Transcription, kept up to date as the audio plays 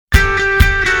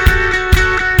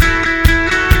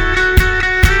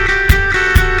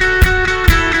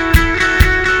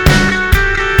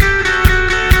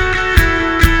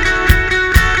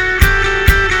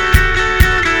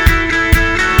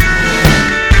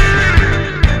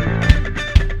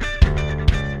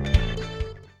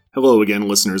Hello again,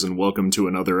 listeners, and welcome to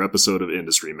another episode of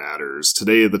Industry Matters.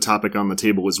 Today, the topic on the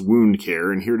table is wound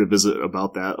care, and here to visit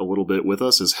about that a little bit with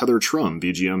us is Heather Trum,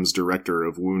 VGM's Director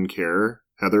of Wound Care.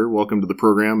 Heather, welcome to the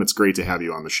program. It's great to have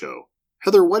you on the show.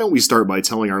 Heather, why don't we start by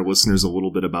telling our listeners a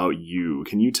little bit about you?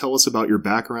 Can you tell us about your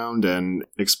background and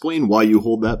explain why you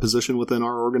hold that position within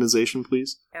our organization,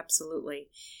 please? Absolutely.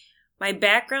 My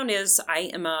background is I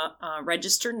am a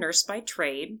registered nurse by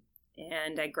trade.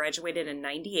 And I graduated in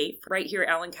 98 right here at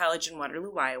Allen College in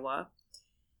Waterloo, Iowa.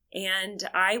 And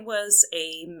I was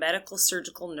a medical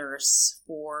surgical nurse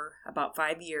for about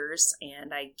 5 years,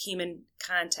 and I came in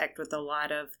contact with a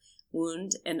lot of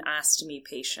wound and ostomy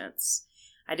patients.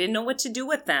 I didn't know what to do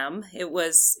with them. It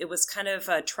was kind of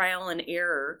a trial and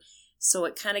error, so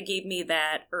it kind of gave me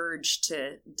that urge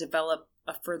to develop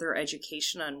a further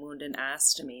education on wound and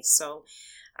ostomy. So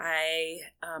I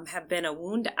have been a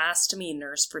wound ostomy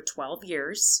nurse for 12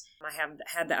 years. I have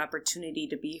had the opportunity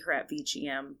to be here at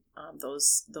VGM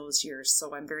those years,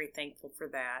 so I'm very thankful for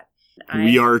that.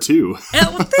 We are too.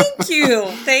 Well, thank you.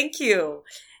 Thank you.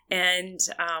 And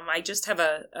I just have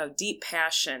a deep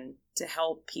passion to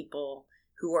help people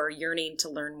who are yearning to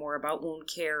learn more about wound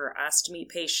care or ostomy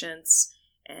patients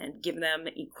and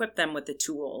equip them with the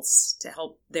tools to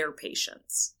help their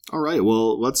patients. All right.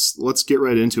 Well, let's get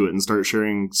right into it and start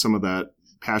sharing some of that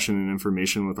passion and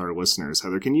information with our listeners.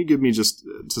 Heather, can you give me, just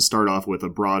to start off with, a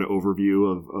broad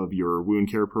overview of your wound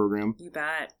care program? You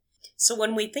bet. So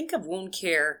when we think of wound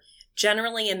care,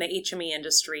 generally in the HME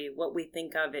industry, what we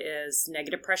think of is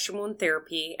negative pressure wound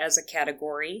therapy as a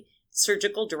category,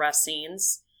 surgical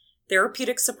dressings,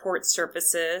 therapeutic support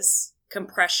surfaces,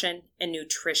 compression, and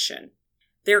nutrition.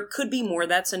 There could be more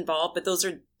that's involved, but those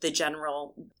are the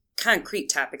general concrete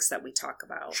topics that we talk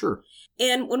about. Sure.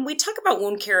 And when we talk about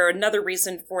wound care, another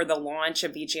reason for the launch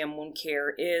of VGM Wound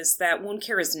Care is that wound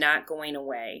care is not going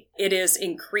away. It is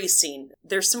increasing.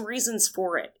 There's some reasons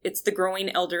for it. It's the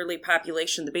growing elderly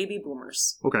population, the baby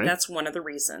boomers. Okay. That's one of the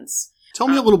reasons. Tell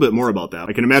me a little bit more about that.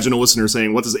 I can imagine a listener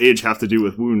saying, what does age have to do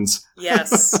with wounds?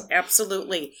 Yes,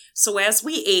 absolutely. So as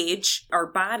we age, our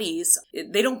bodies,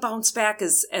 they don't bounce back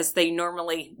as they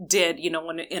normally did, in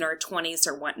our 20s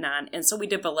or whatnot. And so we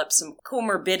develop some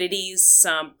comorbidities,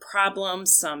 some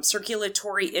problems, some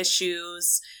circulatory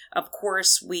issues. Of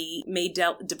course, we may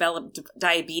develop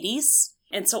diabetes.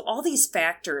 And so all these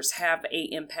factors have an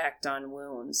impact on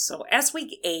wounds. So as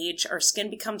we age, our skin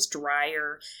becomes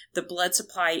drier, the blood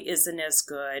supply isn't as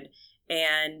good,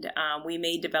 and we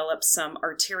may develop some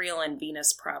arterial and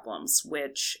venous problems,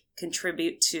 which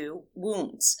contribute to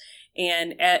wounds.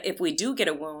 And if we do get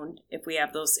a wound, if we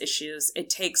have those issues, it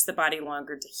takes the body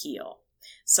longer to heal.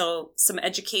 So some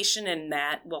education in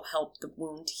that will help the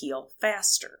wound heal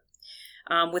faster.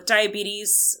 With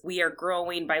diabetes, we are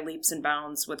growing by leaps and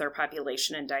bounds with our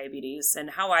population in diabetes.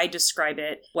 And how I describe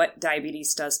it, what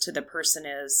diabetes does to the person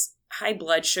is high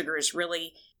blood sugars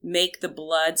really make the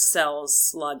blood cells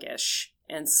sluggish.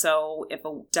 And so if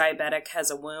a diabetic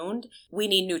has a wound, we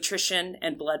need nutrition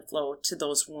and blood flow to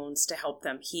those wounds to help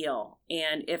them heal.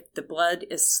 And if the blood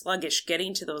is sluggish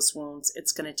getting to those wounds,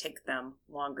 it's going to take them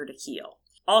longer to heal.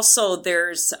 Also,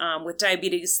 there's, with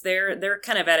diabetes, they're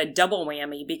kind of at a double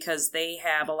whammy because they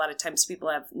have, a lot of times people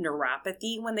have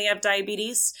neuropathy when they have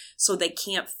diabetes, so they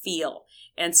can't feel.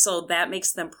 And so that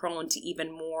makes them prone to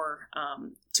even more,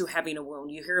 to having a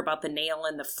wound. You hear about the nail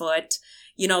in the foot,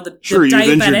 Sure, you've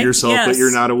injured yourself, yes, but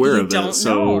you're not aware of it. You don't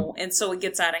know. And so it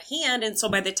gets out of hand. And so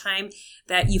by the time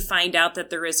that you find out that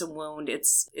there is a wound,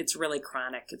 it's really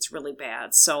chronic. It's really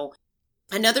bad. So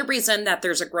another reason that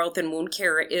there's a growth in wound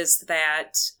care is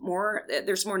that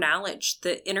there's more knowledge.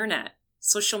 The internet,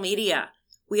 social media,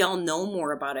 we all know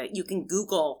more about it. You can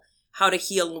Google how to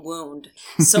heal a wound.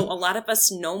 So a lot of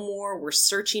us know more. We're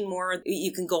searching more.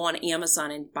 You can go on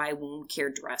Amazon and buy wound care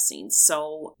dressings.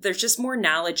 So there's just more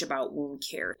knowledge about wound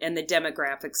care, and the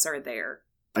demographics are there.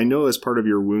 I know as part of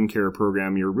your wound care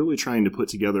program, you're really trying to put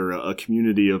together a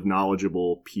community of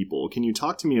knowledgeable people. Can you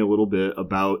talk to me a little bit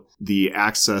about the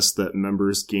access that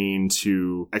members gain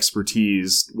to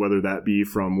expertise, whether that be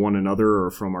from one another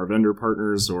or from our vendor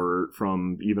partners or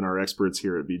from even our experts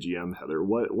here at VGM, Heather?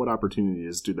 What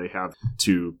opportunities do they have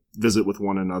to visit with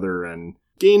one another and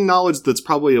gain knowledge that's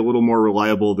probably a little more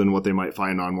reliable than what they might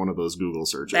find on one of those Google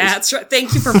searches? That's right.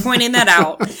 Thank you for pointing that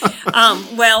out.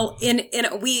 Well,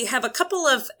 we have a couple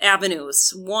of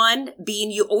avenues. One being,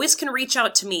 you always can reach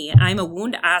out to me. I'm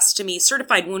a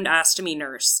certified wound ostomy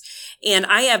nurse. And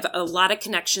I have a lot of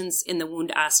connections in the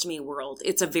wound ostomy world.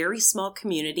 It's a very small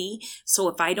community. So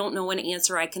if I don't know an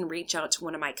answer, I can reach out to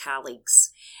one of my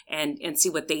colleagues and see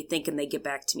what they think, and they get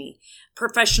back to me.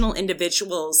 Professional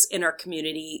individuals in our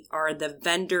community are the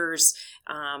vendors.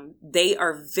 They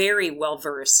are very well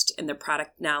versed in the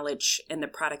product knowledge and the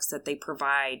products that they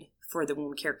provide for the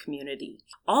wound care community.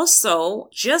 Also,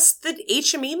 just the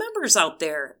HME members out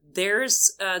there.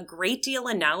 There's a great deal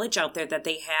of knowledge out there that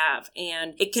they have,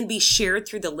 and it can be shared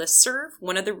through the listserv.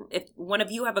 If one of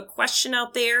you have a question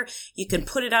out there, you can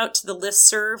put it out to the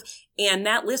listserv, and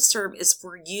that listserv is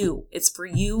for you. It's for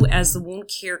you as the wound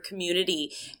care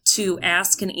community to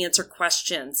ask and answer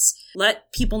questions.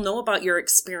 Let people know about your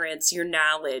experience, your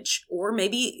knowledge, or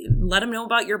maybe let them know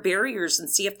about your barriers and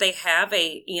see if they have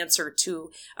an answer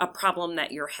to a problem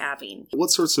that you're having.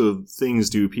 What sorts of things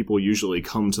do people usually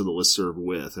come to the listserv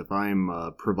with? If I'm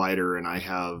a provider and I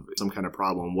have some kind of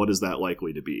problem, what is that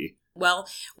likely to be? Well,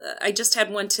 I just had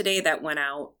one today that went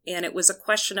out, and it was a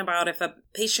question about if a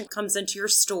patient comes into your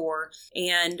store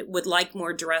and would like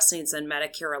more dressings than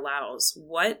Medicare allows,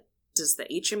 what does the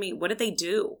HME, what do they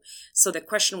do? So the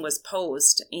question was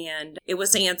posed, and it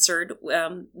was answered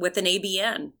with an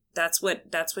ABN. That's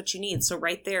what you need. So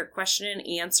right there, question and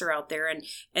answer out there,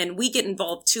 and we get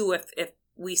involved too if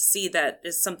we see that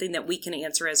is something that we can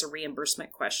answer as a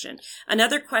reimbursement question.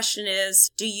 Another question is,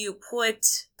 do you put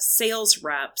sales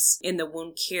reps in the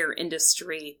wound care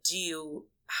industry? Do you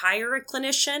hire a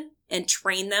clinician and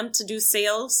train them to do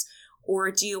sales?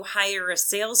 Or do you hire a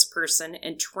salesperson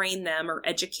and train them or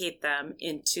educate them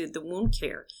into the wound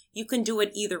care? You can do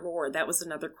it either or. That was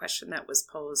another question that was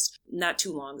posed not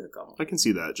too long ago. I can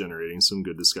see that generating some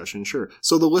good discussion, sure.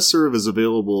 So the listserv is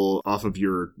available off of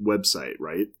your website,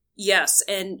 right? Yes,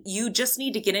 and you just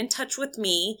need to get in touch with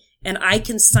me, and I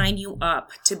can sign you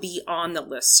up to be on the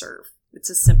listserv. It's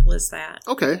as simple as that.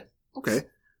 Okay.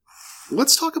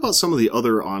 Let's talk about some of the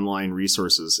other online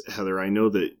resources, Heather. I know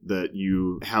that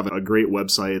you have a great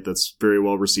website that's very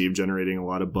well received, generating a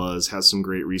lot of buzz, has some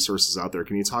great resources out there.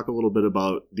 Can you talk a little bit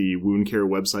about the wound care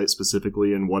website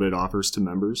specifically and what it offers to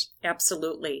members?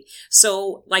 Absolutely.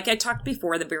 So, like I talked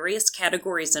before, the various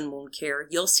categories in wound care,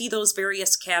 you'll see those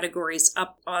various categories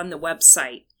up on the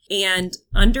website. And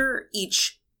under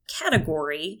each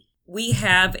category, we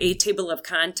have a table of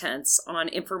contents on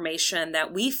information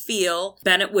that we feel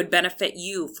would benefit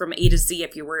you from A to Z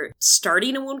if you were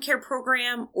starting a wound care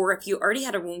program or if you already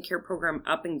had a wound care program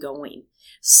up and going.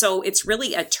 So it's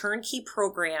really a turnkey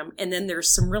program, and then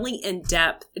there's some really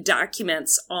in-depth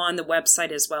documents on the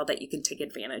website as well that you can take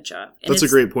advantage of. And that's a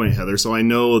great point, Heather. So I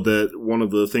know that one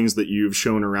of the things that you've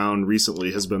shown around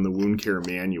recently has been the wound care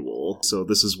manual. So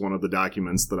this is one of the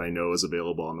documents that I know is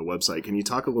available on the website. Can you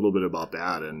talk a little bit about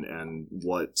that and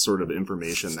what sort of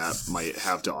information that might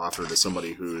have to offer to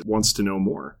somebody who wants to know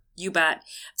more? You bet.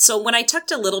 So when I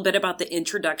talked a little bit about the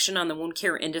introduction on the wound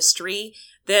care industry,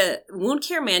 the wound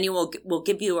care manual will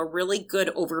give you a really good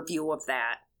overview of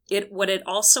that. What it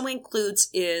also includes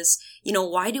is,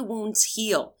 why do wounds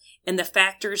heal and the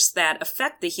factors that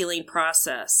affect the healing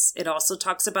process. It also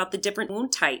talks about the different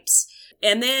wound types.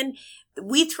 And then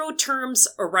we throw terms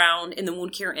around in the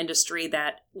wound care industry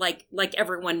that like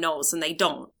everyone knows, and they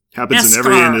don't. Happens in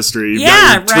every industry. You've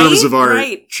got your terms of art.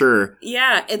 Right. Sure.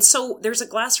 Yeah. And so there's a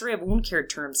glossary of wound care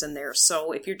terms in there.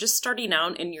 So if you're just starting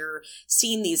out and you're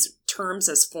seeing these terms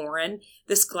as foreign,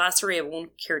 this glossary of wound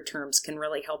care terms can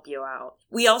really help you out.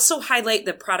 We also highlight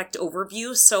the product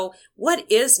overview. So what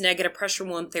is negative pressure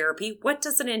wound therapy? What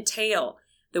does it entail?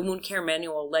 The wound care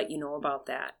manual will let you know about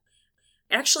that.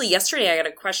 Actually, yesterday I got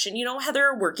a question,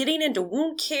 Heather, we're getting into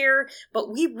wound care,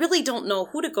 but we really don't know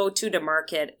who to go to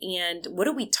market, and what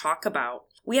do we talk about?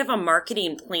 We have a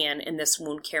marketing plan in this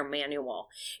wound care manual.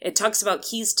 It talks about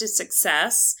keys to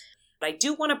success. I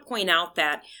do want to point out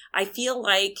that I feel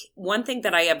like one thing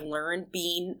that I have learned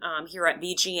being here at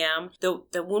VGM,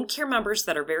 the wound care members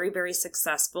that are very, very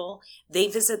successful, they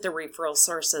visit the referral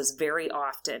sources very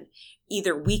often,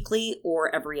 either weekly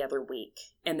or every other week,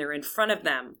 and they're in front of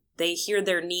them. They hear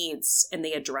their needs and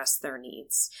they address their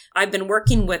needs. I've been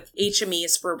working with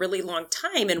HMEs for a really long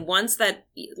time, and ones that,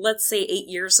 let's say 8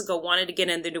 years ago, wanted to get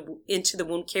into the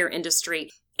wound care industry,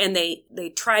 and they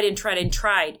tried and tried and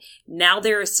tried. Now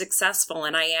they're successful,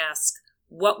 and I ask,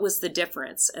 what was the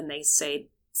difference? And they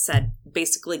said,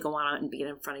 basically go on out and be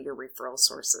in front of your referral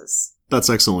sources. That's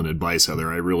excellent advice,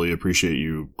 Heather. I really appreciate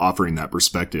you offering that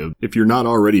perspective. If you're not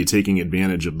already taking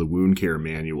advantage of the wound care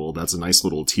manual, that's a nice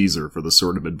little teaser for the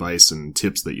sort of advice and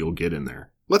tips that you'll get in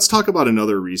there. Let's talk about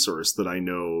another resource that I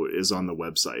know is on the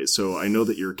website. So I know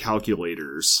that your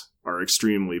calculators are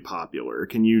extremely popular.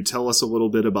 Can you tell us a little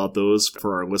bit about those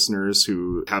for our listeners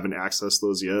who haven't accessed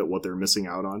those yet, what they're missing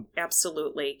out on?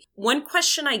 Absolutely. One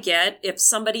question I get if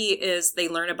they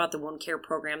learn about the wound care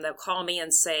program, they'll call me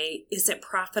and say, is it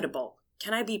profitable?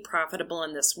 Can I be profitable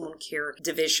in this wound care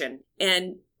division?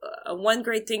 And one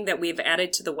great thing that we've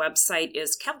added to the website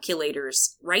is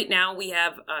calculators. Right now we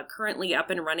have currently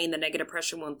up and running the negative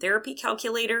pressure wound therapy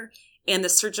calculator and the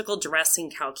surgical dressing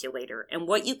calculator. And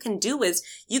what you can do is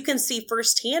you can see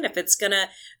firsthand if it's going to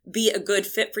be a good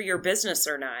fit for your business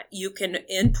or not. You can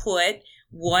input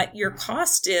what your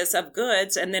cost is of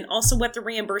goods and then also what the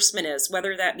reimbursement is,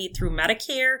 whether that be through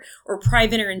Medicare or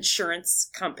private or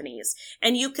insurance companies.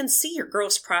 And you can see your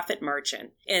gross profit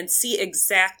margin and see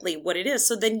exactly what it is.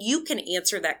 So then you can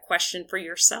answer that question for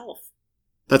yourself.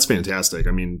 That's fantastic.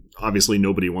 I mean, obviously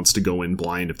nobody wants to go in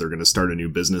blind if they're going to start a new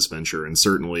business venture, and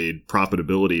certainly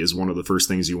profitability is one of the first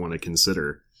things you want to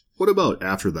consider. What about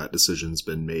after that decision's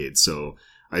been made? So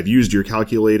I've used your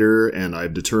calculator and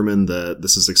I've determined that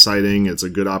this is exciting, it's a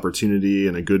good opportunity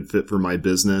and a good fit for my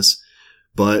business.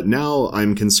 But now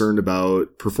I'm concerned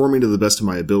about performing to the best of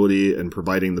my ability and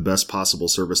providing the best possible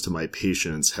service to my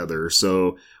patients, Heather.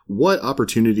 So what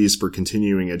opportunities for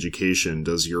continuing education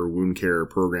does your wound care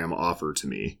program offer to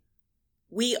me?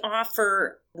 We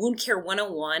offer Wound Care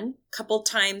 101 a couple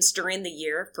times during the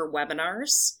year for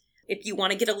webinars. If you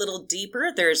want to get a little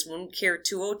deeper, there's Wound Care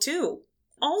 202.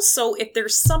 Also, if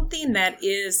there's something that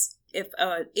is, if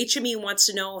HME wants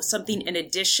to know something in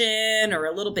addition or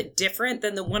a little bit different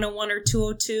than the 101 or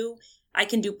 202, I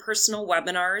can do personal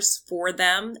webinars for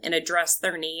them and address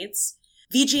their needs.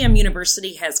 VGM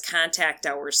University has contact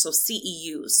hours, so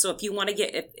CEUs. So if you want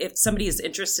to if somebody is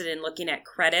interested in looking at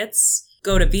credits,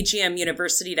 go to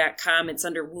vgmuniversity.com. It's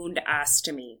under wound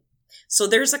ostomy. So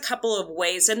there's a couple of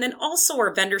ways. And then also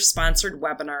our vendor-sponsored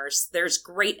webinars. There's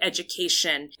great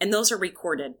education, and those are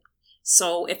recorded.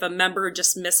 So if a member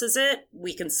just misses it,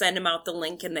 we can send them out the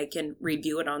link and they can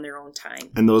review it on their own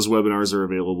time. And those webinars are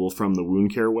available from the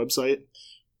wound care website?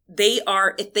 They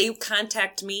are. If they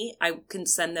contact me, I can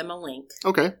send them a link.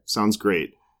 Okay, sounds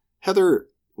great. Heather,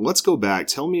 let's go back.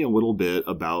 Tell me a little bit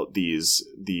about these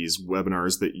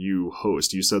webinars that you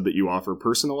host. You said that you offer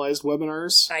personalized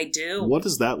webinars? I do. What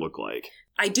does that look like?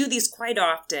 I do these quite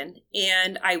often,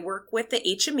 and I work with the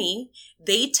HME.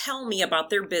 They tell me about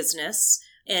their business.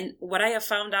 And what I have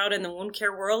found out in the wound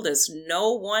care world is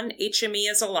no one HME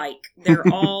is alike. They're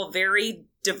all very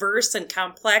diverse and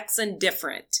complex and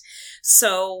different.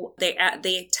 So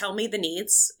they tell me the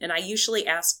needs, and I usually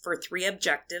ask for 3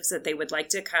 objectives that they would like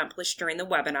to accomplish during the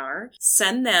webinar.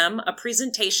 Send them a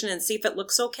presentation and see if it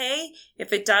looks okay.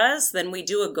 If it does, then we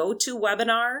do a go-to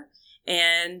webinar,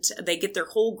 and they get their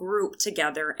whole group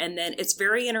together, and then it's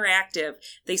very interactive.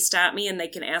 They stop me and they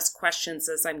can ask questions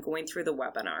as I'm going through the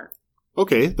webinar.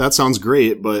 Okay, that sounds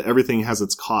great, but everything has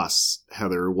its costs.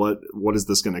 Heather, what is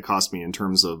this going to cost me in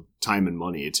terms of time and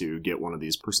money to get one of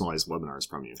these personalized webinars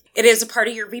from you? It is a part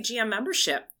of your VGM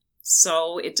membership,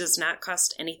 so it does not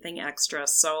cost anything extra.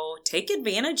 So take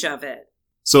advantage of it.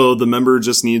 So the member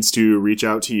just needs to reach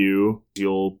out to you.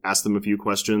 You'll ask them a few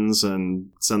questions and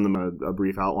send them a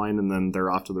brief outline, and then they're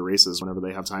off to the races whenever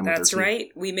they have time. That's right.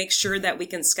 We make sure that we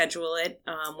can schedule it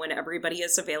when everybody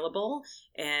is available,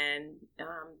 and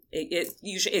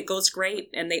it goes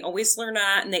great. And they always learn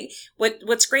that. And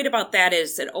what's great about that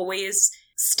is it always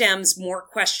stems more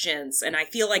questions, and I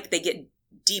feel like they get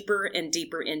deeper and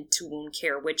deeper into wound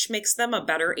care, which makes them a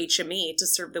better HME to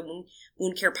serve the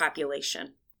wound care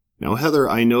population. Now, Heather,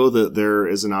 I know that there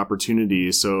is an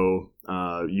opportunity, so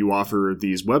you offer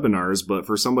these webinars, but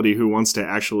for somebody who wants to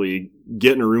actually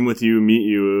get in a room with you, meet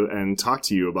you, and talk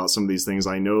to you about some of these things,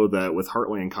 I know that with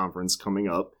Heartland Conference coming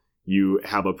up, you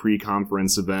have a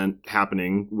pre-conference event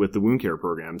happening with the wound care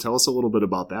program. Tell us a little bit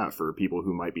about that for people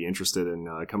who might be interested in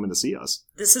coming to see us.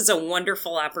 This is a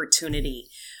wonderful opportunity.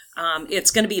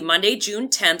 It's going to be Monday, June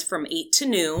 10th from 8 to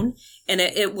noon, and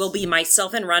it will be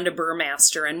myself and Rhonda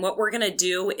Burmaster. And what we're going to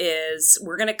do is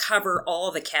we're going to cover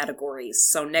all the categories.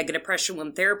 So negative pressure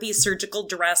wound therapy, surgical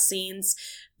dressings,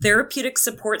 therapeutic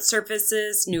support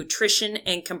services, nutrition,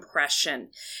 and compression.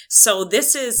 So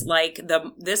this is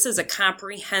a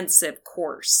comprehensive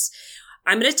course.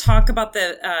 I'm going to talk about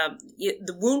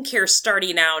the wound care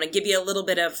starting out and give you a little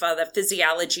bit of the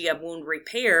physiology of wound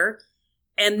repair.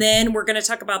 And then we're going to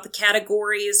talk about the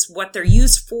categories, what they're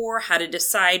used for, how to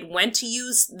decide when to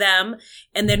use them.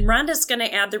 And then Rhonda's going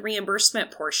to add the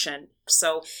reimbursement portion.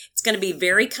 So it's going to be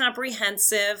very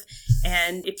comprehensive.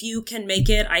 And if you can make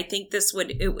it, I think it's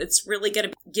really going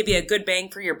to give you a good bang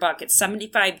for your buck. It's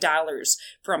 $75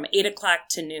 from 8 o'clock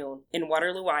to noon in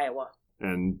Waterloo, Iowa.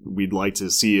 And we'd like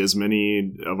to see as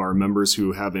many of our members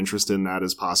who have interest in that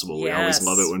as possible. Yes. We always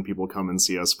love it when people come and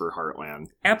see us for Heartland.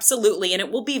 Absolutely. And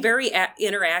it will be very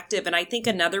interactive. And I think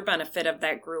another benefit of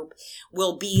that group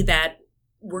will be that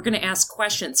we're going to ask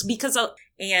questions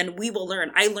and we will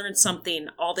learn. I learn something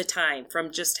all the time from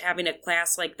just having a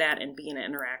class like that and being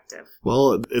interactive.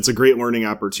 Well, it's a great learning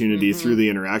opportunity through the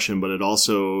interaction, but it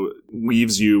also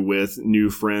leaves you with new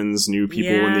friends, new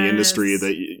people in the industry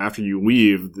that after you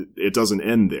leave, it doesn't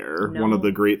end there. No. One of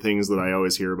the great things that I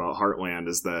always hear about Heartland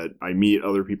is that I meet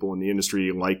other people in the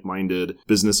industry, like-minded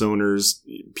business owners,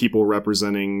 people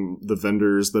representing the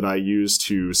vendors that I use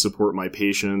to support my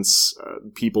patients,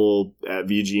 people at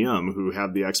VGM who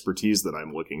have the expertise that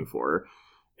I'm looking for.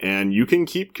 And you can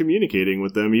keep communicating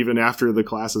with them even after the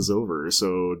class is over.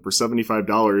 So for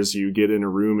 $75, you get in a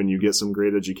room and you get some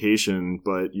great education,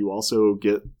 but you also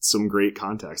get some great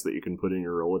contacts that you can put in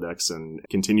your Rolodex and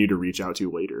continue to reach out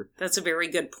to later. That's a very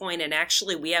good point. And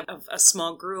actually, we have a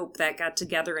small group that got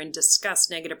together and discussed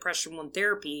negative pressure wound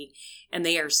therapy, and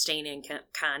they are staying in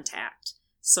contact.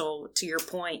 So to your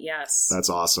point, yes. That's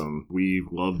awesome. We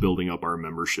love building up our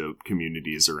membership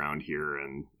communities around here,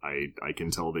 and I can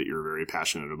tell that you're very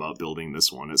passionate about building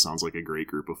this one. It sounds like a great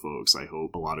group of folks. I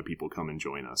hope a lot of people come and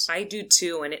join us. I do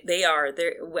too, and they are.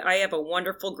 I have a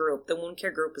wonderful group. The wound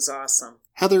care group is awesome.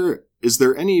 Heather, is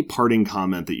there any parting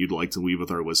comment that you'd like to leave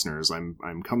with our listeners?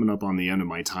 I'm coming up on the end of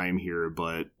my time here,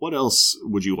 but what else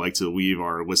would you like to leave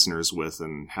our listeners with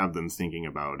and have them thinking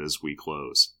about as we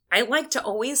close? I like to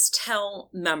always tell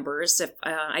members, if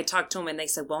I talk to them and they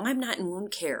say, well, I'm not in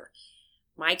wound care.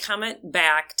 My comment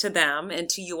back to them and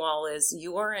to you all is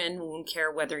you are in wound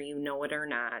care whether you know it or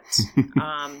not.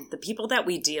 The people that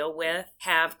we deal with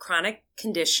have chronic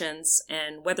conditions,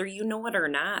 and whether you know it or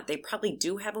not, they probably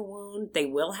do have a wound, they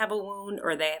will have a wound,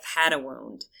 or they have had a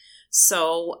wound.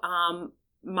 So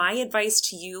my advice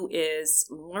to you is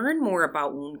learn more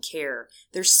about wound care.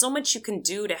 There's so much you can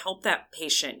do to help that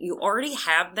patient. You already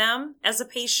have them as a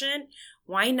patient.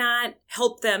 Why not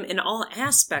help them in all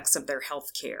aspects of their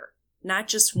health care, not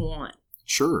just one?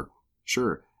 Sure.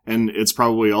 And it's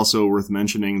probably also worth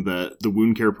mentioning that the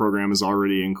wound care program is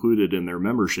already included in their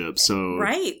membership. So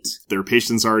their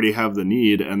patients already have the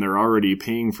need and they're already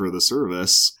paying for the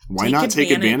service. Why not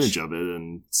take advantage of it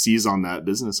and seize on that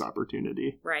business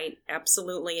opportunity? Right.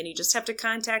 Absolutely. And you just have to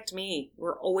contact me.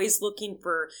 We're always looking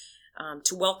for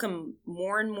to welcome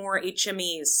more and more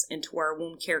HMEs into our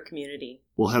wound care community.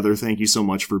 Well, Heather, thank you so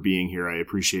much for being here. I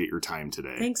appreciate your time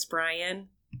today. Thanks, Brian.